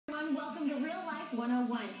everyone. Welcome to Real Life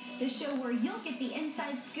 101, the show where you'll get the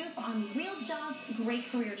inside scoop on real jobs,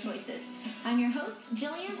 great career choices. I'm your host,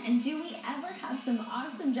 Jillian, and do we ever have some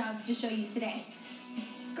awesome jobs to show you today?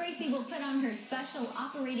 Gracie will put on her special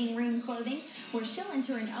operating room clothing where she'll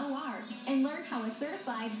enter an OR and learn how a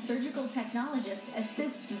certified surgical technologist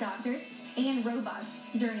assists doctors and robots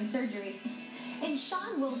during surgery. And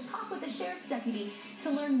Sean will talk with a sheriff's deputy to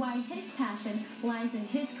learn why his passion lies in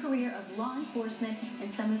his career of law enforcement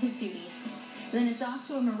and some of his duties. Then it's off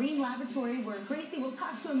to a marine laboratory where Gracie will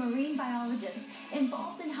talk to a marine biologist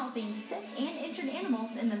involved in helping sick and injured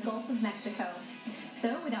animals in the Gulf of Mexico.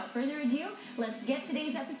 So without further ado, let's get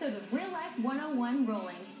today's episode of Real Life 101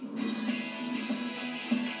 rolling.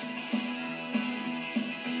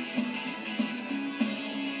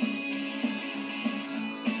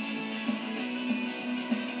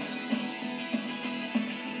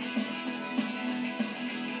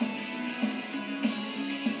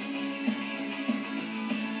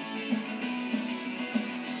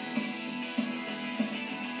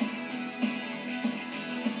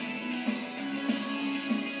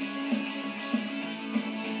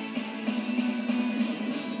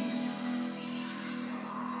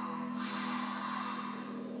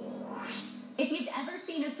 If you've ever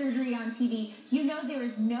seen a surgery on TV, you know there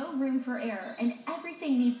is no room for error and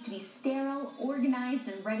everything needs to be sterile, organized,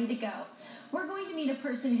 and ready to go. We're going to meet a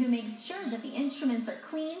person who makes sure that the instruments are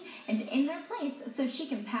clean and in their place so she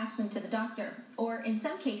can pass them to the doctor, or in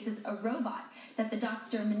some cases, a robot that the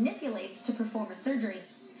doctor manipulates to perform a surgery.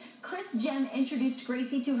 Chris Gem introduced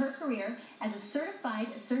Gracie to her career as a certified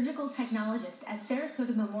surgical technologist at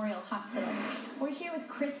Sarasota Memorial Hospital. We're here with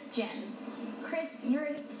Chris Gem. Chris, you're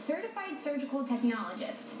a certified surgical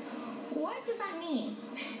technologist. What does that mean?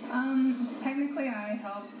 Technically, I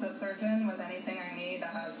help the surgeon with anything I need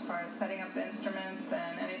as far as setting up the instruments,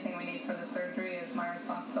 and anything we need for the surgery is my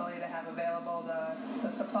responsibility to have available the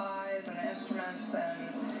supplies and the instruments, and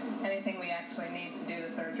anything we actually need to do the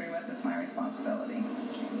surgery with is my responsibility.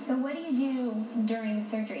 So what do you do during the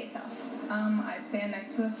surgery itself? I stand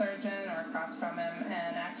next to the surgeon or across from him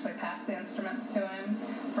and actually pass the instruments to him.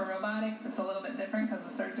 For robotics, it's a little bit different because the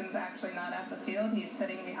surgeon's actually not at the field. He's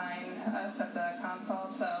sitting behind us at the console.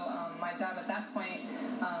 So my job at that point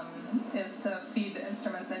is to feed the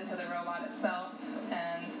instruments into the robot itself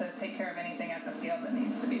and to take care of anything at the field that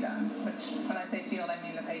needs to be done, which when I say field, I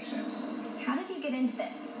mean the patient. How did you get into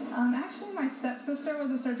this? Actually, my stepsister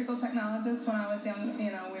was a surgical technologist when I was young.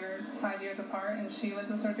 You know, we were 5 years apart, and she was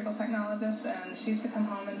a surgical technologist, and she used to come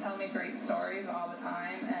home and tell me great stories all the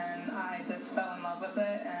time, and I just fell in love with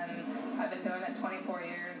it, and I've been doing it 24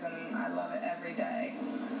 years, and I love it every day.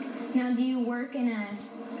 Now, do you work in a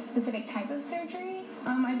specific type of surgery?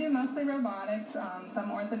 I do mostly robotics,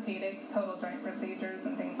 some orthopedics, total joint procedures,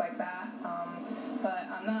 and things like that. But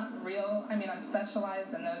I'm not I'm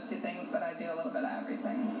specialized in those two things, but I do a little bit of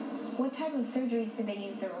everything. What type of surgeries do they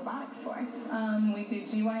use the robotics for? We do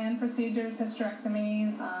GYN procedures,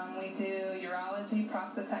 hysterectomies. We do urology,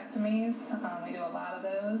 prostatectomies. We do a lot of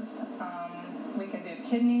those. We can do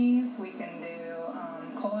kidneys. We can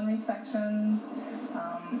do colon resections.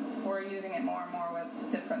 We're using it more and more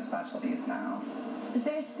with different specialties now. Is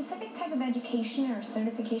there a specific type of education or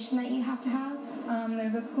certification that you have to have?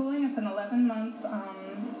 There's a schooling. It's an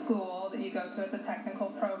 11-month school that you go to. It's a technical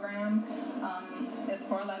program. It's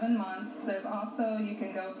for 11 months. There's also, you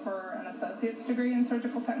can go for an associate's degree in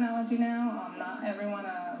surgical technology now. Not everyone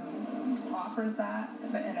offers that,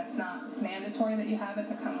 and it's not mandatory that you have it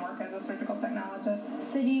to come work as a surgical technologist.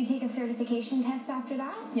 So do you take a certification test after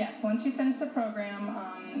that? Yes, once you finish the program,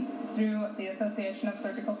 through the Association of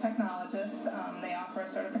Surgical Technologists, they offer a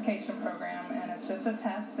certification program, and it's just a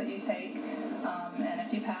test that you take, and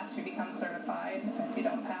if you pass, you become certified. If you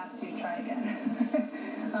don't pass, you try again.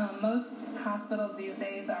 Most hospitals these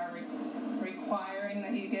days are requiring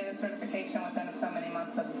that you get a certification within so many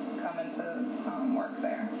months of coming to work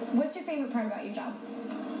there. What's your favorite part about your job?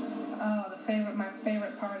 My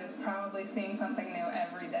favorite part is probably seeing something new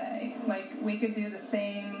every day. Like, we could do the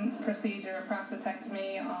same procedure, a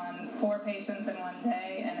prostatectomy, on 4 patients in one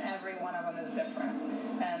day, and every one of them is different.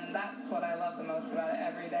 And that's what I love the most about it.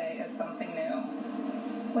 Every day is something new.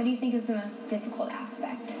 What do you think is the most difficult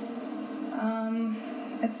aspect?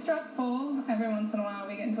 It's stressful. Every once in a while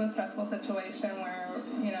we get into a stressful situation where,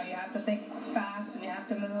 you have to think fast and you have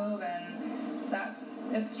to move, and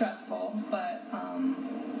it's stressful. But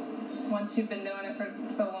once you've been doing it for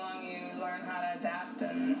so long, you learn how to adapt,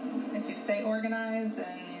 and if you stay organized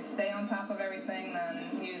and you stay on top of everything,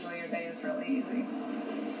 then usually your day is really easy.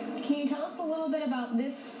 Can you tell us a little bit about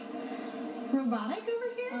this robotic over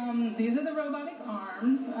here? These are the robotic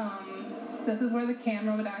arms. this is where the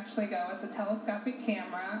camera would actually go. It's a telescopic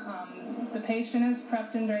camera. The patient is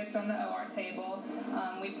prepped and draped on the OR table.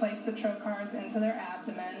 We place the trocars into their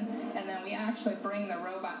abdomen, and then we actually bring the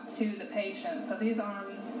robot to the patient. So these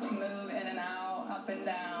arms move in and out, up and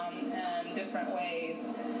down, and different ways.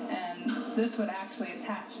 And this would actually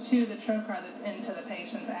attach to the trocar that's into the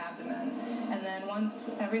patient's abdomen. And then once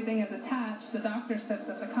everything is attached, the doctor sits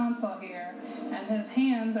at the console here, and his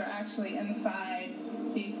hands are actually inside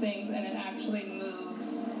these things, and it actually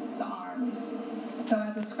moves the arms. So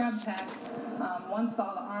as a scrub tech, once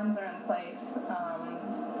all the arms are in place,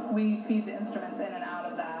 we feed the instruments in and out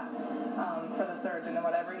of that for the surgeon, and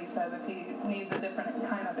whatever he says. If he needs a different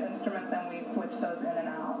kind of instrument, then we switch those in and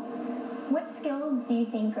out. What skills do you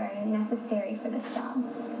think are necessary for this job?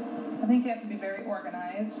 I think you have to be very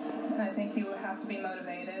organized. I think you have to be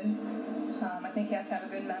motivated. I think you have to have a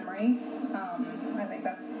good memory. I think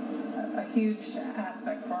that's a huge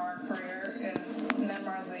aspect for our career is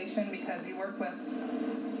memorization, because you work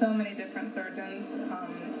with so many different surgeons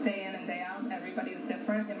day in and day out. Everybody's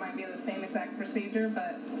different. It might be the same exact procedure,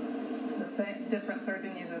 but the different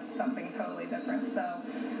surgeon uses something totally different. So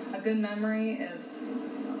a good memory is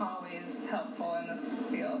always helpful in this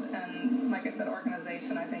field. And like I said,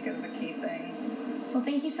 organization, I think, is the key thing. Well,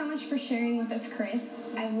 thank you so much for sharing with us, Chris.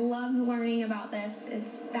 I've loved learning about this.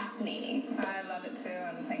 It's fascinating. I love it too,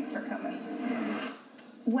 and thanks for coming.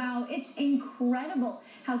 Wow, it's incredible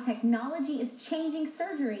how technology is changing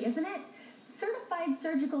surgery, isn't it? Certified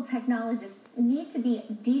surgical technologists need to be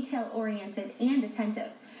detail-oriented and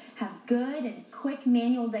attentive, have good and quick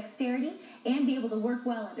manual dexterity, and be able to work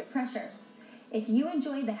well under pressure. If you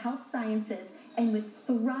enjoy the health sciences and would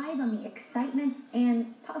thrive on the excitement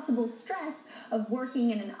and possible stress of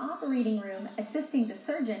working in an operating room assisting the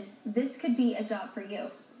surgeon, this could be a job for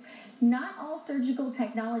you. Not all surgical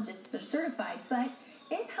technologists are certified, but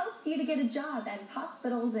it helps you to get a job, as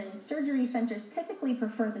hospitals and surgery centers typically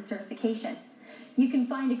prefer the certification. You can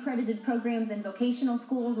find accredited programs in vocational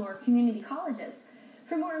schools or community colleges.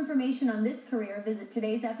 For more information on this career, visit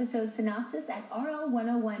today's episode synopsis at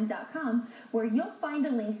rl101.com, where you'll find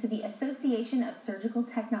a link to the Association of Surgical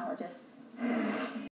Technologists.